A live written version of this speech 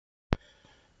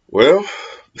Well,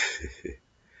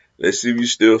 let's see if you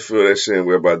still feel that same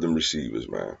way about them receivers,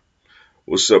 man.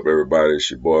 What's up, everybody? It's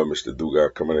your boy, Mr.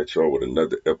 Dugas, coming at y'all with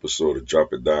another episode of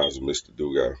Drop It Downs with Mr.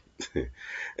 Dugas.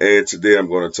 And today I'm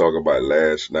going to talk about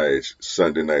last night's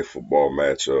Sunday night football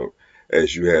matchup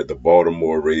as you had the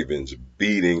Baltimore Ravens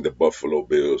beating the Buffalo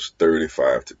Bills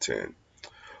 35 to 10.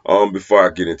 Before I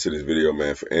get into this video,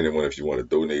 man, for anyone, if you want to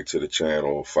donate to the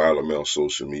channel, follow me on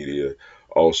social media.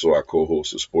 Also, I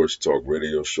co-host a sports talk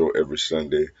radio show every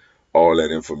Sunday. All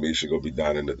that information gonna be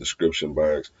down in the description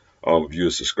box. If you're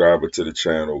a subscriber to the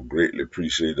channel, greatly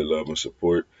appreciate the love and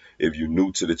support. If you're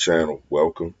new to the channel,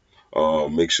 welcome.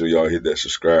 Make sure y'all hit that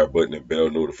subscribe button and bell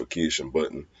notification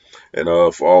button. And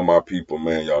for all my people,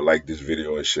 man, y'all like this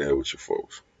video and share it with your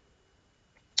folks.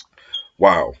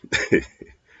 Wow.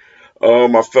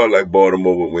 I felt like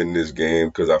Baltimore would win this game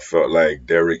because I felt like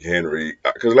Derrick Henry.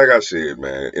 Because, like I said,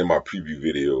 man, in my preview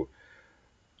video,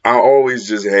 I always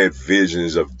just had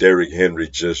visions of Derrick Henry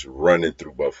just running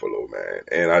through Buffalo, man.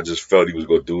 And I just felt he was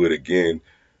going to do it again.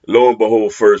 Lo and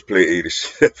behold, first play,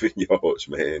 87 yards,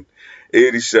 man.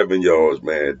 87 yards,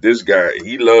 man. This guy,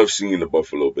 he loves seeing the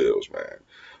Buffalo Bills,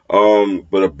 man.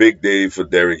 But a big day for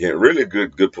Derrick Henry. Really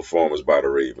good performance by the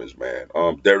Ravens, man.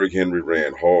 Derrick Henry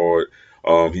ran hard.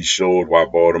 He showed why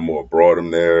Baltimore brought him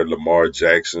there. Lamar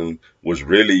Jackson was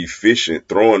really efficient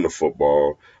throwing the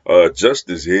football.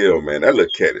 Justice Hill, man, that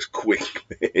little cat is quick,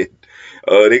 man.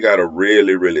 They got a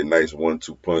really nice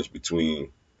 1-2 punch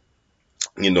between,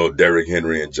 Derrick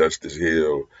Henry and Justice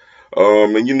Hill.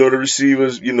 And the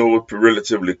receivers, were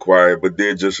relatively quiet, but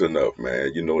they're just enough,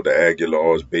 man. The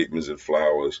Aguilars, Batemans, and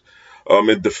Flowers.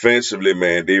 And defensively,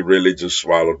 man, they really just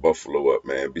swallowed Buffalo up,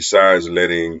 man. Besides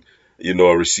letting, a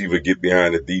receiver get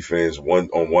behind the defense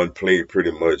one play pretty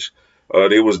much,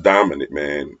 they was dominant,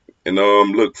 man. And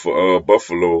look for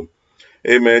Buffalo.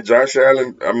 Hey, man, Josh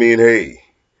Allen. I mean, hey.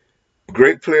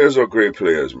 Great players are great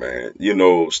players, man.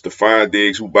 Stephon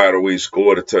Diggs, who, by the way,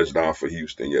 scored a touchdown for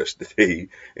Houston yesterday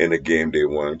in the game they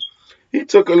won. He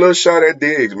took a little shot at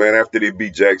Diggs, man, after they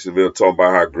beat Jacksonville, talking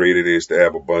about how great it is to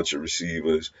have a bunch of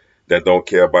receivers that don't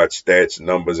care about stats,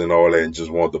 numbers, and all that and just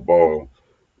want the ball.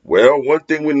 Well, one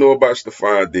thing we know about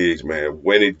Stephon Diggs, man,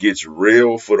 when it gets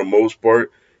real for the most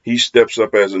part, he steps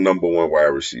up as a number one wide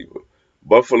receiver.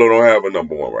 Buffalo don't have a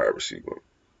number one wide receiver.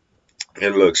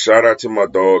 And look, shout out to my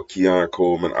dog, Keon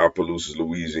Coleman, Opelousas,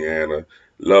 Louisiana.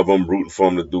 Love him, rooting for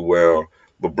him to do well.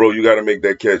 But, bro, you got to make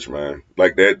that catch, man.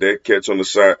 Like that catch on the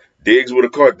side. Diggs would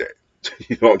have caught that.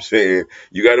 You know what I'm saying?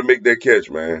 You got to make that catch,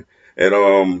 man.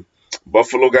 And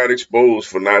Buffalo got exposed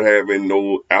for not having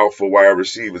no alpha wide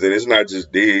receivers. And it's not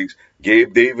just Diggs,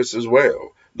 Gabe Davis as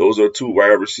well. Those are two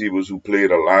wide receivers who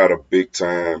played a lot of big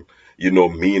time,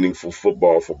 meaningful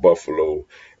football for Buffalo.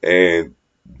 And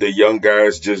the young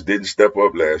guys just didn't step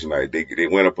up last night. They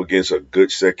went up against a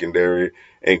good secondary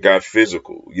and got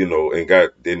physical,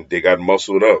 and they got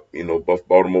muscled up.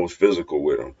 Baltimore was physical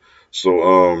with them.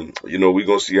 So we're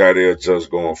gonna see how they adjust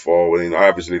going forward. And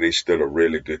obviously they still a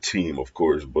really good team, of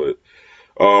course, but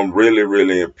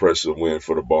really impressive win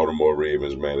for the Baltimore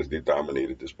Ravens, man, as they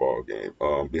dominated this ball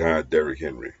game behind Derrick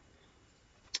Henry.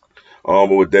 But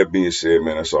with that being said,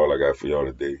 man, that's all I got for y'all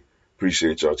today.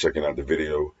 Appreciate y'all checking out the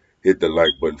video. Hit the like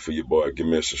button for your boy. Give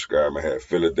me a subscribe. I have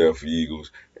Philadelphia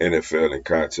Eagles, NFL, and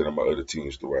content on my other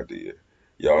teams throughout the year.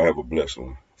 Y'all have a blessed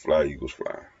one. Fly, Eagles,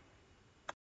 fly.